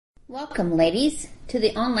Welcome, ladies, to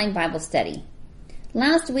the online Bible study.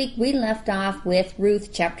 Last week we left off with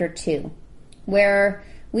Ruth chapter 2, where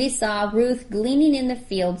we saw Ruth gleaning in the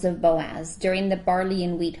fields of Boaz during the barley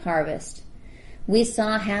and wheat harvest. We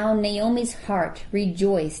saw how Naomi's heart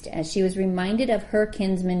rejoiced as she was reminded of her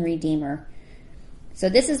kinsman redeemer. So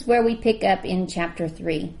this is where we pick up in chapter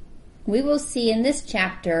 3. We will see in this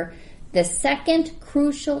chapter the second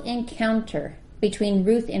crucial encounter between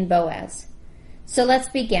Ruth and Boaz. So let's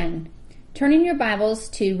begin. Turn in your Bibles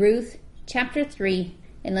to Ruth chapter 3,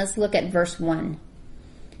 and let's look at verse 1.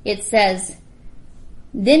 It says,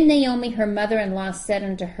 Then Naomi her mother-in-law said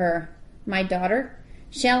unto her, My daughter,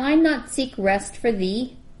 shall I not seek rest for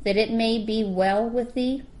thee, that it may be well with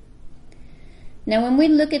thee? Now when we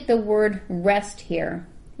look at the word rest here,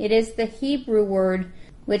 it is the Hebrew word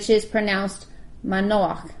which is pronounced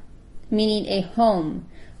manoach, meaning a home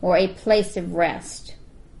or a place of rest.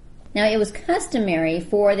 Now, it was customary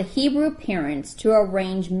for the Hebrew parents to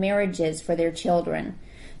arrange marriages for their children.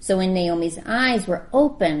 So when Naomi's eyes were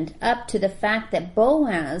opened up to the fact that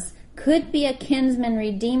Boaz could be a kinsman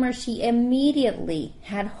redeemer, she immediately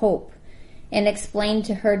had hope and explained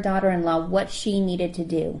to her daughter-in-law what she needed to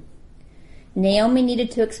do. Naomi needed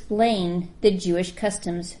to explain the Jewish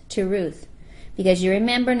customs to Ruth, because you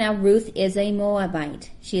remember now Ruth is a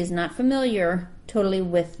Moabite. She is not familiar totally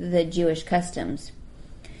with the Jewish customs.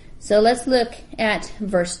 So let's look at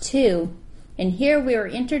verse 2, and here we are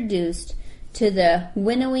introduced to the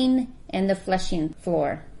winnowing and the threshing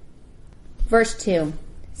floor. Verse 2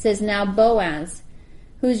 says, Now Boaz,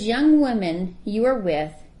 whose young women you are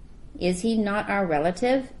with, is he not our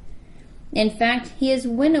relative? In fact, he is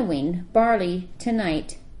winnowing barley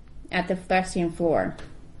tonight at the threshing floor.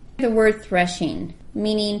 The word threshing,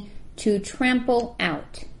 meaning to trample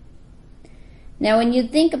out. Now when you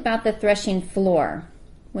think about the threshing floor,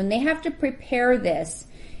 when they have to prepare this,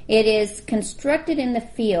 it is constructed in the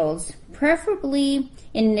fields, preferably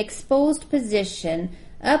in an exposed position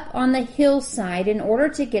up on the hillside in order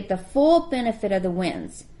to get the full benefit of the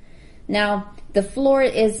winds. Now, the floor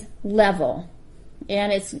is level,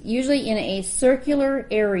 and it's usually in a circular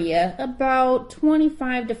area about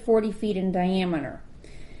 25 to 40 feet in diameter.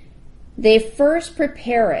 They first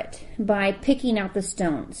prepare it by picking out the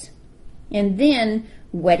stones, and then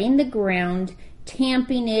wetting the ground,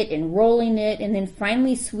 tamping it and rolling it, and then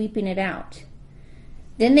finally sweeping it out.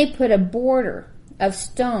 Then they put a border of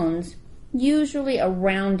stones, usually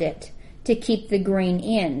around it, to keep the grain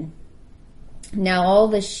in. Now all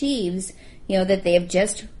the sheaves, that they have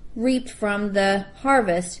just reaped from the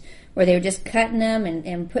harvest, where they were just cutting them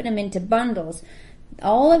and putting them into bundles,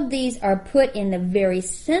 all of these are put in the very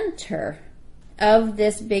center of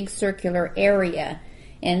this big circular area.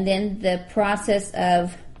 And then the process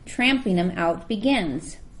of tramping them out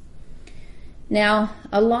begins. Now,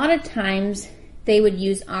 a lot of times they would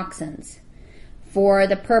use oxen for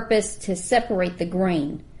the purpose to separate the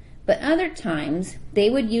grain, but other times they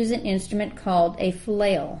would use an instrument called a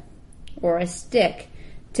flail or a stick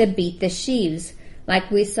to beat the sheaves, like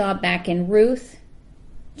we saw back in Ruth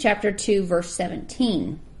chapter 2 verse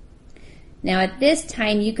 17. Now at this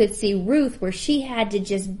time you could see Ruth where she had to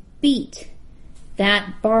just beat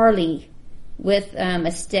that barley with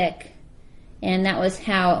a stick, and that was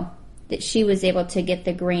how that she was able to get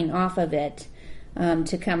the grain off of it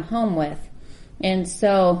to come home with. And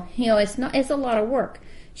so it's a lot of work.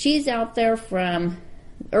 She's out there from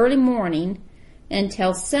early morning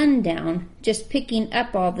until sundown just picking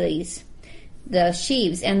up all the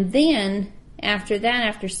sheaves, and then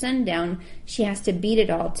after sundown she has to beat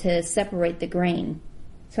it all to separate the grain.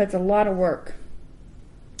 So it's a lot of work.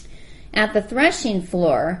 At the threshing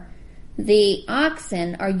floor, the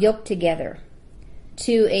oxen are yoked together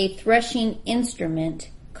to a threshing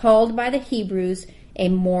instrument called by the Hebrews a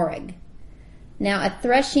moreg. Now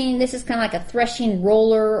this is kind of like a threshing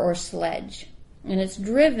roller or sledge, and it's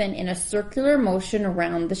driven in a circular motion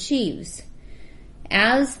around the sheaves.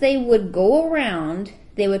 As they would go around,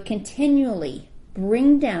 they would continually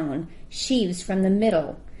bring down sheaves from the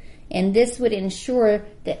middle, and this would ensure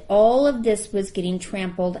that all of this was getting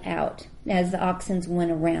trampled out as the oxen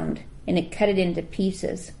went around, and it cut it into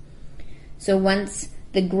pieces. So once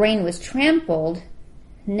the grain was trampled,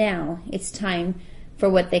 now it's time for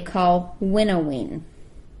what they call winnowing.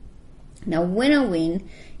 Now winnowing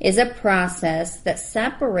is a process that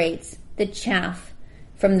separates the chaff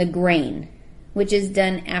from the grain, which is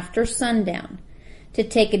done after sundown to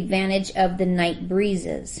take advantage of the night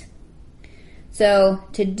breezes. So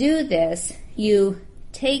to do this, you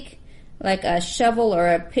take like a shovel or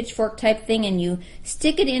a pitchfork type thing, and you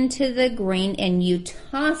stick it into the grain and you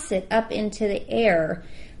toss it up into the air,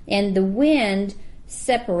 and the wind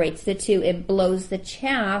separates the two. It blows the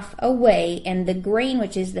chaff away, and the grain,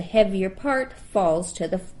 which is the heavier part, falls to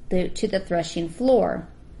the threshing floor.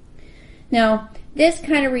 Now, this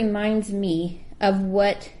kind of reminds me of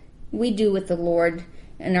what we do with the Lord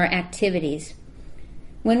and our activities.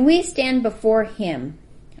 When we stand before Him,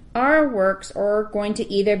 our works are going to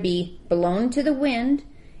either be blown to the wind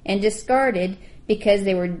and discarded because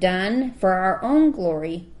they were done for our own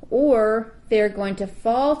glory, or they're going to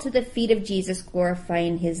fall to the feet of Jesus,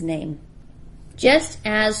 glorifying His name. Just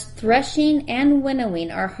as threshing and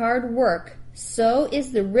winnowing are hard work, so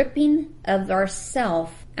is the ripping of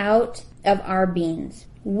ourself out of our beings.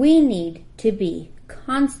 We need to be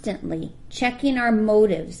constantly checking our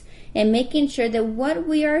motives and making sure that what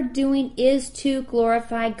we are doing is to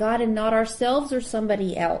glorify God and not ourselves or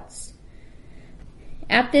somebody else.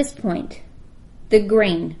 At this point, the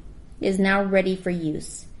grain is now ready for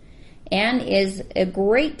use and is a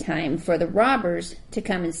great time for the robbers to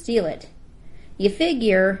come and steal it. You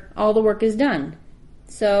figure all the work is done.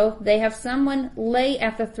 So they have someone lay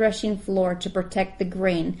at the threshing floor to protect the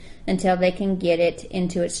grain until they can get it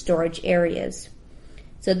into its storage areas.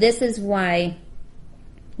 So this is why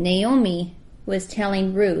Naomi was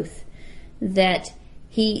telling Ruth that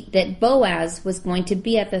Boaz was going to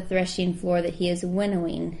be at the threshing floor that he is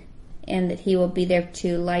winnowing, and that he will be there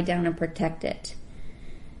to lie down and protect it.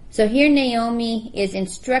 So here Naomi is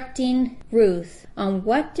instructing Ruth on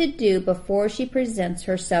what to do before she presents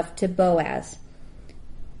herself to Boaz.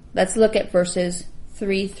 Let's look at verses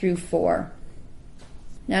 3 through 4.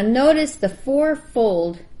 Now notice the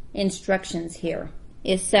fourfold instructions here.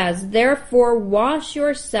 It says, "Therefore wash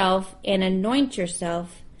yourself and anoint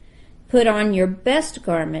yourself, put on your best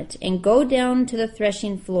garment, and go down to the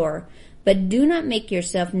threshing floor. But do not make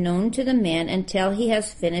yourself known to the man until he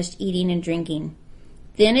has finished eating and drinking.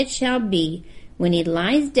 Then it shall be, when he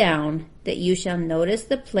lies down, that you shall notice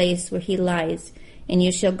the place where he lies, and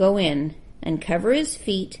you shall go in, and cover his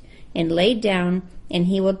feet, and lay down, and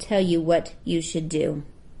he will tell you what you should do."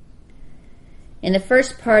 In the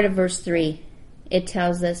first part of verse 3, it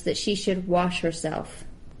tells us that she should wash herself.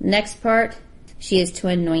 Next part, she is to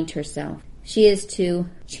anoint herself. She is to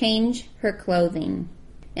change her clothing.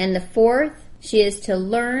 And the fourth, she is to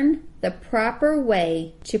learn the proper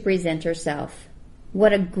way to present herself.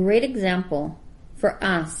 What a great example for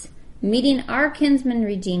us meeting our kinsman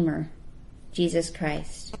redeemer, Jesus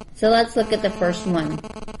Christ. So let's look at the first one.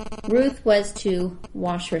 Ruth was to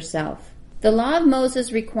wash herself. The law of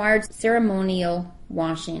Moses required ceremonial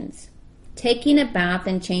washings. Taking a bath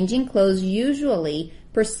and changing clothes usually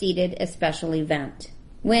preceded a special event.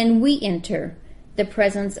 When we enter the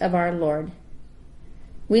presence of our Lord,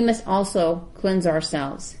 we must also cleanse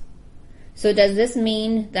ourselves. So does this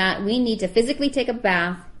mean that we need to physically take a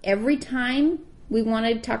bath every time we want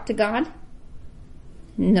to talk to God?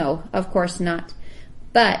 No, of course not.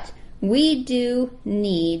 But we do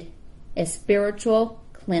need a spiritual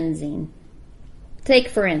cleansing. Take,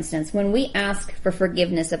 for instance, when we ask for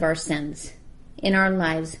forgiveness of our sins in our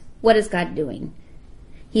lives, what is God doing?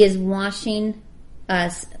 He is washing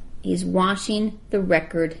us. He's washing the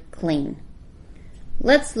record clean.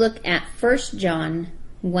 Let's look at 1 John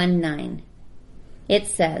 1:9. It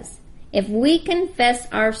says, "If we confess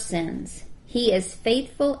our sins, He is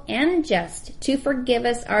faithful and just to forgive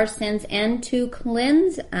us our sins and to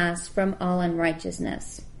cleanse us from all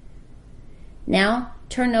unrighteousness." Now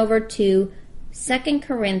turn over to 2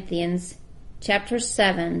 Corinthians chapter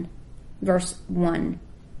 7, verse 1.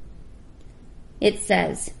 It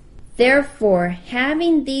says, "Therefore,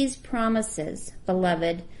 having these promises,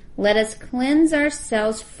 beloved, let us cleanse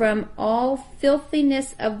ourselves from all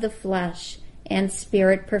filthiness of the flesh and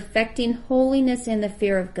spirit, perfecting holiness in the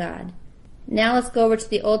fear of God." Now let's go over to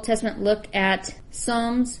the Old Testament, look at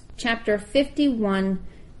Psalms chapter 51,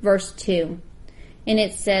 verse 2. And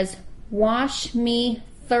it says, "Wash me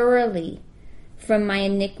thoroughly from my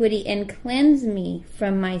iniquity and cleanse me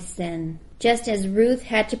from my sin." Just as Ruth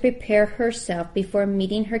had to prepare herself before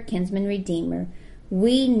meeting her kinsman redeemer,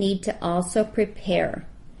 we need to also prepare.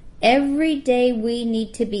 Every day we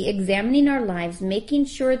need to be examining our lives, making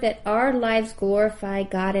sure that our lives glorify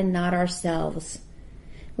God and not ourselves.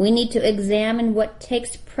 We need to examine what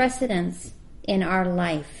takes precedence in our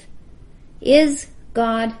life. Is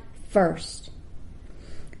God first?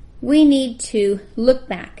 We need to look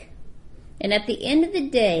back. And at the end of the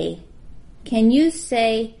day, can you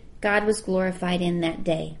say God was glorified in that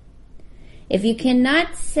day? If you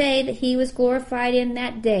cannot say that He was glorified in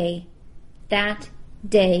that day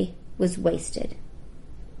was wasted.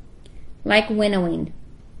 Like winnowing,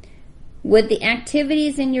 would the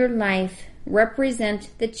activities in your life represent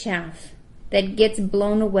the chaff that gets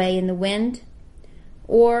blown away in the wind?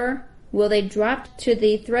 or will they drop to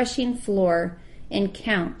the threshing floor and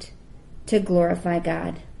count to glorify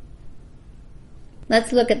God?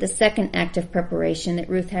 Let's look at the second act of preparation that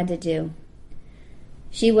Ruth had to do.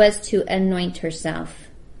 She was to anoint herself.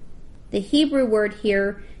 The Hebrew word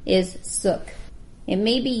here is suk. It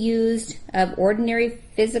may be used of ordinary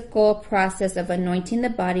physical process of anointing the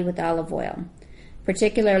body with olive oil,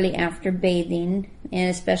 particularly after bathing, and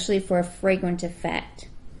especially for a fragrant effect.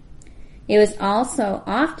 It was also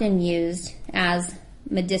often used as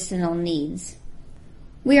medicinal needs.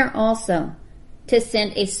 We are also to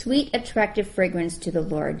send a sweet, attractive fragrance to the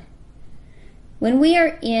Lord. When we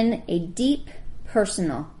are in a deep,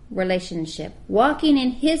 personal relationship, walking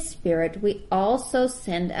in His Spirit, we also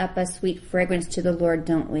send up a sweet fragrance to the Lord,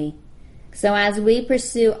 don't we? So as we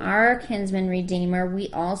pursue our kinsman redeemer, we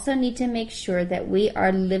also need to make sure that we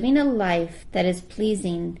are living a life that is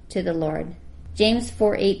pleasing to the Lord. James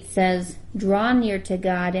 4:8 says, "Draw near to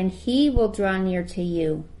God, and He will draw near to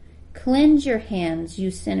you. Cleanse your hands,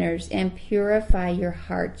 you sinners, and purify your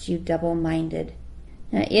hearts, you double-minded."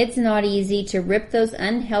 Now, it's not easy to rip those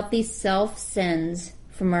unhealthy self-sins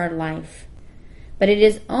from our life, but it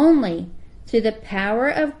is only through the power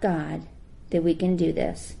of God that we can do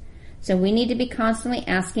this. So we need to be constantly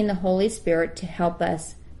asking the Holy Spirit to help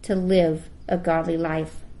us to live a godly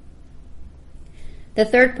life. The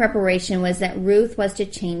third preparation was that Ruth was to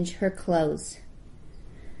change her clothes.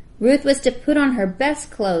 Ruth was to put on her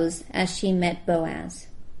best clothes as she met Boaz.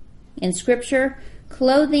 In Scripture,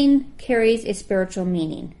 clothing carries a spiritual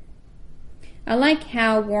meaning. I like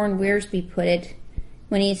how Warren Wiersbe put it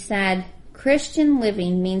when he said, Christian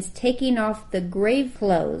living means taking off the grave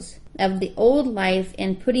clothes of the old life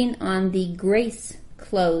and putting on the grace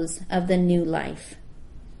clothes of the new life.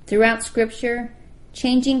 Throughout Scripture,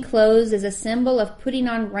 changing clothes is a symbol of putting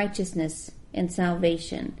on righteousness and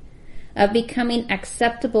salvation, of becoming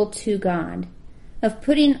acceptable to God, of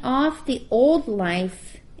putting off the old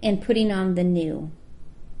life and putting on the new.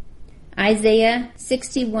 Isaiah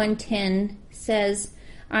 61:10 says,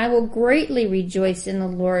 "I will greatly rejoice in the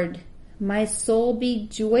Lord. My soul be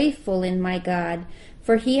joyful in my God,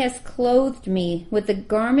 for He has clothed me with the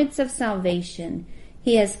garments of salvation.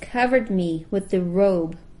 He has covered me with the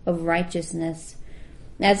robe of righteousness.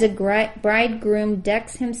 As a bridegroom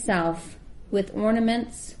decks himself with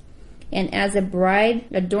ornaments, and as a bride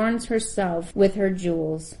adorns herself with her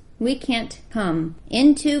jewels." We can't come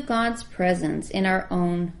into God's presence in our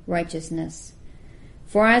own righteousness.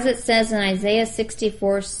 For as it says in Isaiah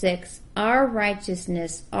 64:6, our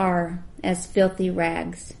righteousness are as filthy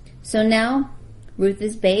rags. So now, Ruth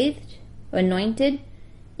is bathed, anointed,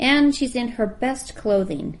 and she's in her best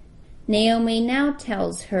clothing. Naomi now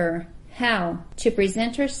tells her how to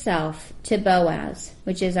present herself to Boaz,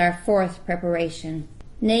 which is our fourth preparation.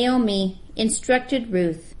 Naomi instructed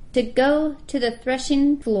Ruth to go to the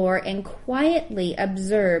threshing floor and quietly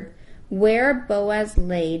observe where Boaz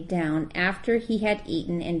lay down after he had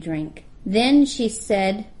eaten and drank. Then she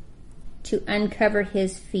said to uncover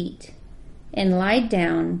his feet and lie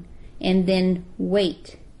down and then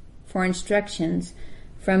wait for instructions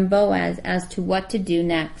from Boaz as to what to do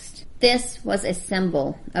next. This was a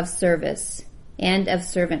symbol of service and of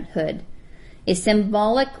servanthood, a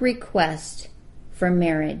symbolic request for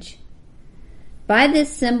marriage. By this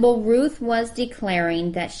symbol, Ruth was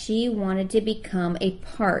declaring that she wanted to become a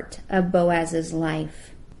part of Boaz's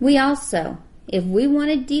life. We also, if we want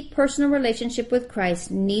a deep personal relationship with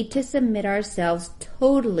Christ, need to submit ourselves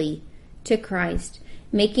totally to Christ,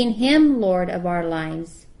 making Him Lord of our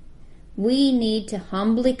lives. We need to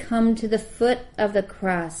humbly come to the foot of the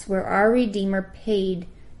cross where our Redeemer paid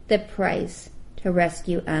the price to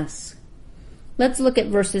rescue us. Let's look at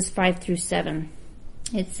verses 5 through 7.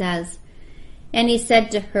 It says, "And he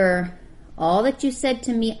said to her, 'All that you said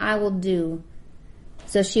to me I will do.'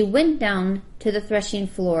 So she went down to the threshing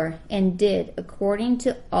floor and did according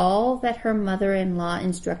to all that her mother-in-law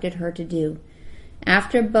instructed her to do.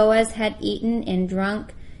 After Boaz had eaten and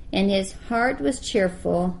drunk, and his heart was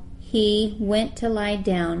cheerful, he went to lie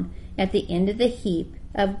down at the end of the heap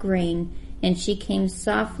of grain, and she came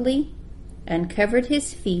softly, uncovered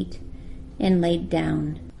his feet, and laid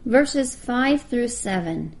down." Verses 5 through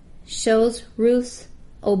 7 shows Ruth's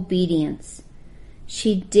obedience.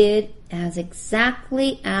 She did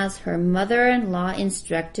exactly as her mother-in-law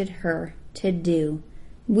instructed her to do.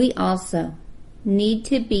 We also need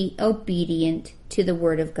to be obedient to the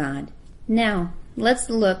Word of God. Now, let's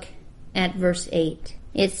look at verse 8.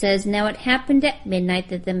 It says, "Now it happened at midnight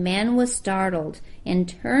that the man was startled and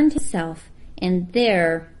turned himself, and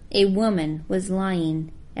there a woman was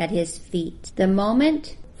lying at his feet." The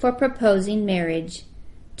moment for proposing marriage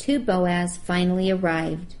to Boaz finally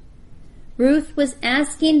arrived. Ruth was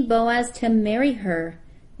asking Boaz to marry her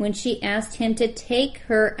when she asked him to take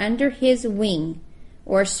her under his wing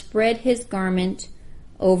or spread his garment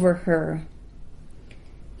over her.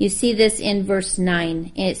 You see this in verse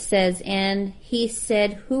 9. It says, "And he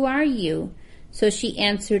said, 'Who are you?' So she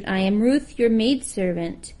answered, 'I am Ruth, your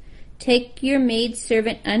maidservant. Take your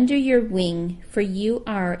maidservant under your wing, for you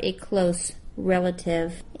are a close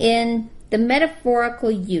relative.'" In the metaphorical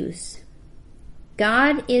use,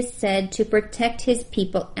 God is said to protect his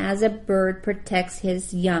people as a bird protects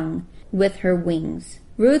his young with her wings.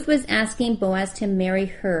 Ruth was asking Boaz to marry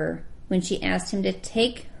her when she asked him to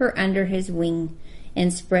take her under his wing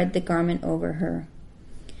and spread the garment over her.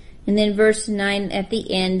 And then verse 9 at the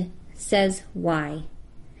end says why.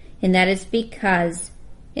 And that is because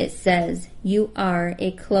it says, "You are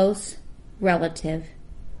a close relative,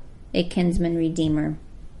 a kinsman redeemer."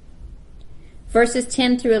 Verses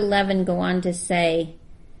 10 through 11 go on to say,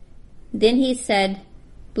 "Then he said,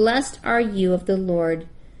 'Blessed are you of the Lord,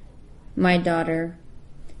 my daughter,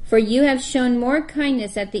 for you have shown more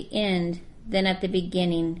kindness at the end than at the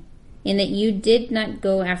beginning, in that you did not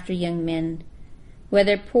go after young men,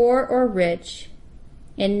 whether poor or rich.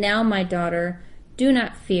 And now, my daughter, do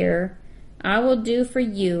not fear. I will do for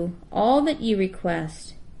you all that you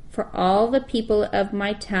request, for all the people of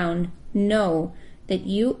my town know that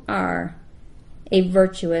you are a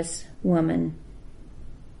virtuous woman."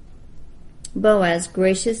 Boaz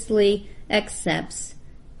graciously accepts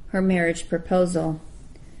her marriage proposal.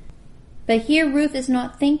 But here Ruth is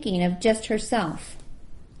not thinking of just herself.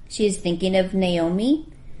 She is thinking of Naomi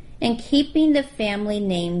and keeping the family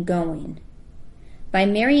name going. By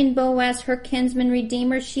marrying Boaz, her kinsman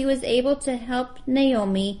redeemer, she was able to help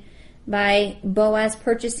Naomi by Boaz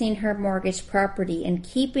purchasing her mortgaged property and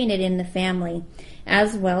keeping it in the family,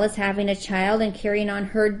 as well as having a child and carrying on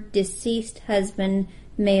her deceased husband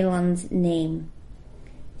Mahlon's name.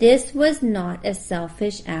 This was not a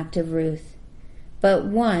selfish act of Ruth, but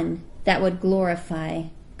one that would glorify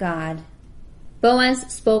God.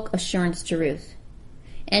 Boaz spoke assurance to Ruth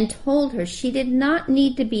and told her she did not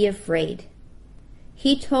need to be afraid.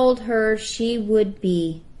 He told her she would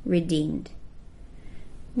be redeemed.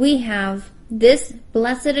 We have this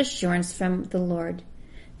blessed assurance from the Lord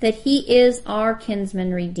that he is our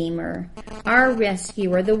kinsman redeemer, our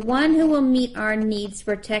rescuer, the one who will meet our needs,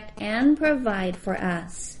 protect, and provide for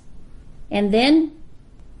us. And then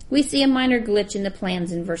we see a minor glitch in the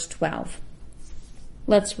plans in verse 12.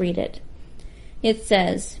 Let's read it. It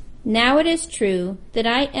says, "Now it is true that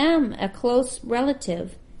I am a close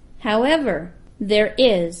relative. However, there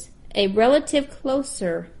is a relative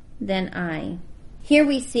closer than I." Here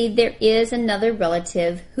we see there is another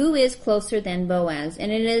relative who is closer than Boaz,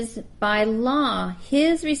 and it is by law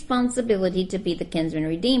his responsibility to be the kinsman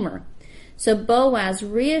redeemer. So Boaz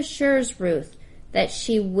reassures Ruth that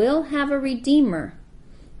she will have a redeemer.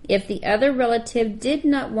 If the other relative did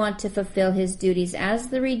not want to fulfill his duties as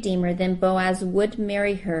the redeemer, then Boaz would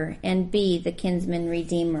marry her and be the kinsman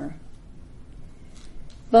redeemer.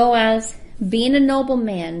 Boaz, being a noble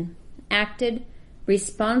man, acted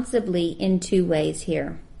responsibly in two ways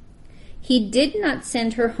here. He did not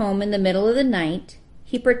send her home in the middle of the night.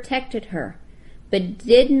 He protected her, but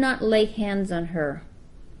did not lay hands on her.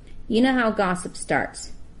 You know how gossip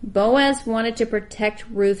starts. Boaz wanted to protect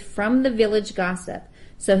Ruth from the village gossip,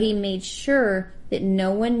 so he made sure that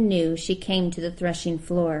no one knew she came to the threshing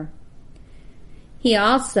floor. He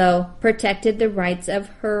also protected the rights of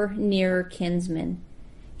her nearer kinsmen.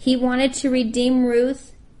 He wanted to redeem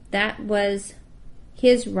Ruth. That was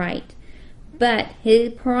his right, but he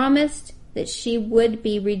promised that she would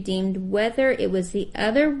be redeemed whether it was the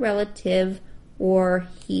other relative or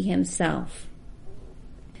he himself.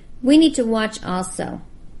 We need to watch also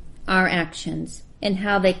our actions and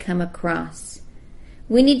how they come across.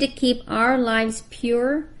 We need to keep our lives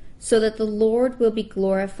pure so that the Lord will be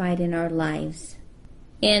glorified in our lives.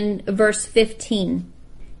 In verse 15,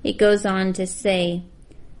 it goes on to say,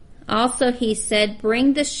 "Also he said,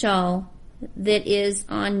 'Bring the shawl that is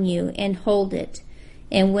on you and hold it.'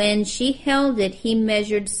 And when she held it, he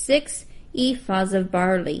measured 6 ephahs of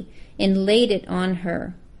barley and laid it on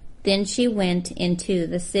her. Then she went into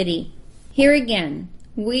the city." Here again,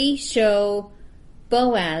 we show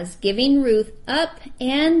Boaz giving Ruth up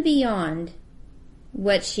and beyond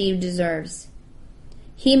what she deserves.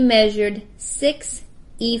 He measured 6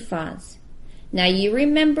 ephahs. Now you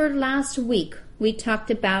remember last week we talked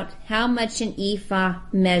about how much an ephah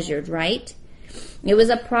measured, right? It was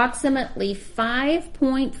approximately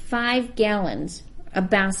 5.5 gallons, a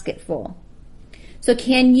basketful. So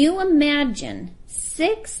can you imagine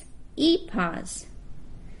 6 ephahs?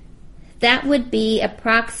 That would be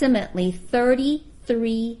approximately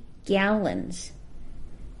 33 gallons.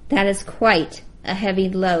 That is quite a heavy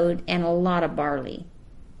load and a lot of barley.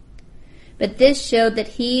 But this showed that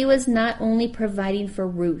he was not only providing for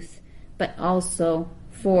Ruth, but also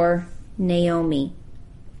for Naomi.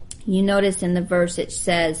 You notice in the verse it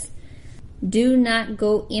says, "Do not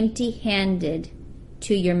go empty-handed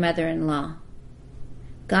to your mother-in-law."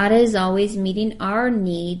 God is always meeting our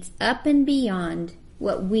needs up and beyond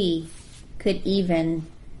what we could even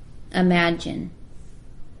imagine.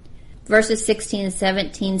 Verses 16 and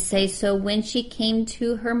 17 say, "So when she came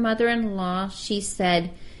to her mother-in-law, she said,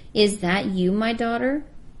 'Is that you, my daughter?'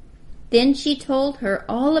 Then she told her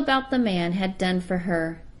all about the man had done for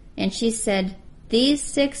her. And she said, 'These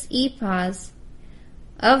 6 ephahs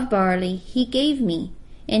of barley he gave me.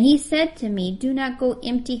 And he said to me, do not go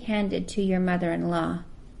empty-handed to your mother-in-law.'"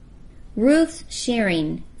 Ruth's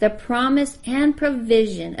sharing the promise and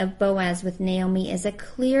provision of Boaz with Naomi is a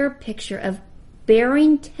clear picture of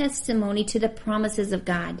bearing testimony to the promises of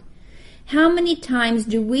God. How many times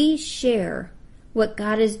do we share what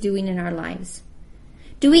God is doing in our lives?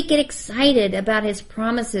 Do we get excited about His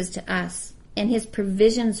promises to us and His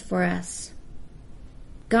provisions for us?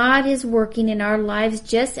 God is working in our lives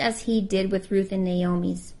just as He did with Ruth and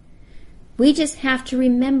Naomi's. We just have to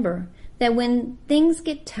remember that when things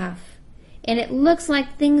get tough and it looks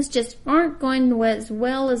like things just aren't going as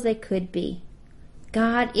well as they could be,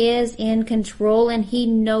 God is in control and He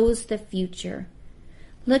knows the future.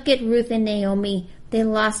 Look at Ruth and Naomi. They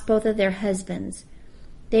lost both of their husbands.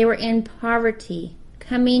 They were in poverty.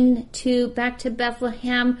 Coming back to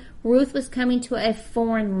Bethlehem, Ruth was coming to a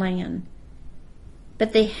foreign land.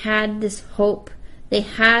 But they had this hope. They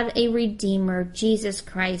had a Redeemer, Jesus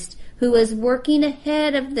Christ, who was working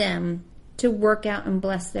ahead of them to work out and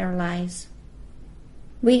bless their lives.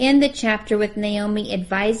 We end the chapter with Naomi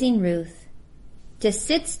advising Ruth to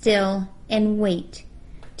sit still and wait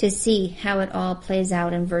to see how it all plays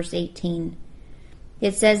out in verse 18.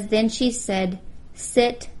 It says, "Then she said,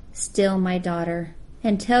 'Sit still, my daughter,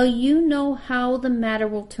 until you know how the matter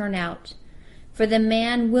will turn out. For the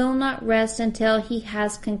man will not rest until he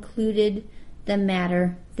has concluded the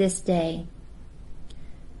matter this day.'"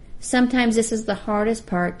 Sometimes this is the hardest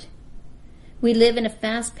part. We live in a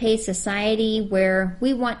fast-paced society where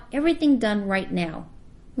we want everything done right now.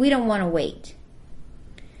 We don't want to wait.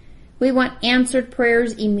 We want answered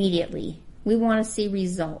prayers immediately. We want to see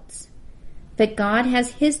results. But God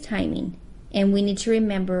has His timing, and we need to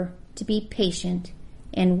remember to be patient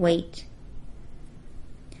and wait.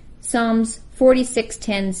 Psalms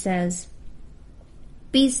 46:10 says,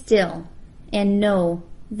 "Be still and know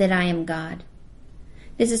that I am God."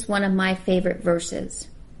 This is one of my favorite verses.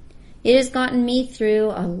 It has gotten me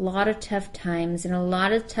through a lot of tough times and a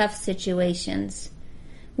lot of tough situations.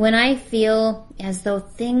 When I feel as though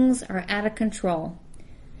things are out of control,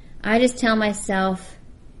 I just tell myself,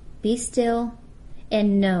 be still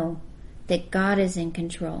and know that God is in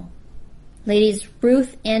control. Ladies,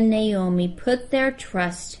 Ruth and Naomi put their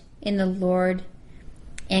trust in the Lord,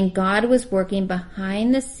 and God was working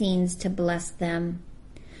behind the scenes to bless them.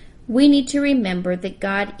 We need to remember that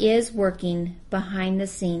God is working behind the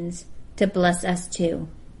scenes to bless us too.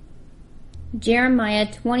 Jeremiah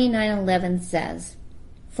 29:11 says,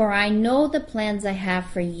 "For I know the plans I have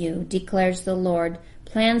for you, declares the Lord,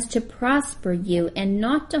 plans to prosper you and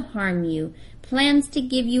not to harm you, plans to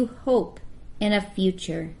give you hope and a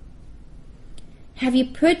future." Have you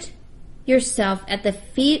put yourself at the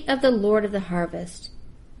feet of the Lord of the harvest?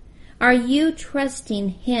 Are you trusting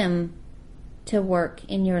Him to work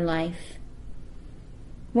in your life?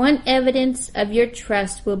 One evidence of your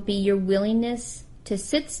trust will be your willingness to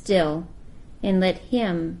sit still and let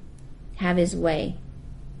Him have His way.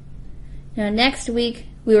 Now, next week,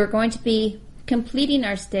 we are going to be completing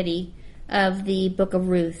our study of the book of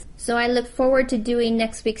Ruth. So I look forward to doing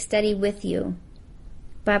next week's study with you.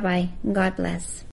 Bye-bye, and God bless.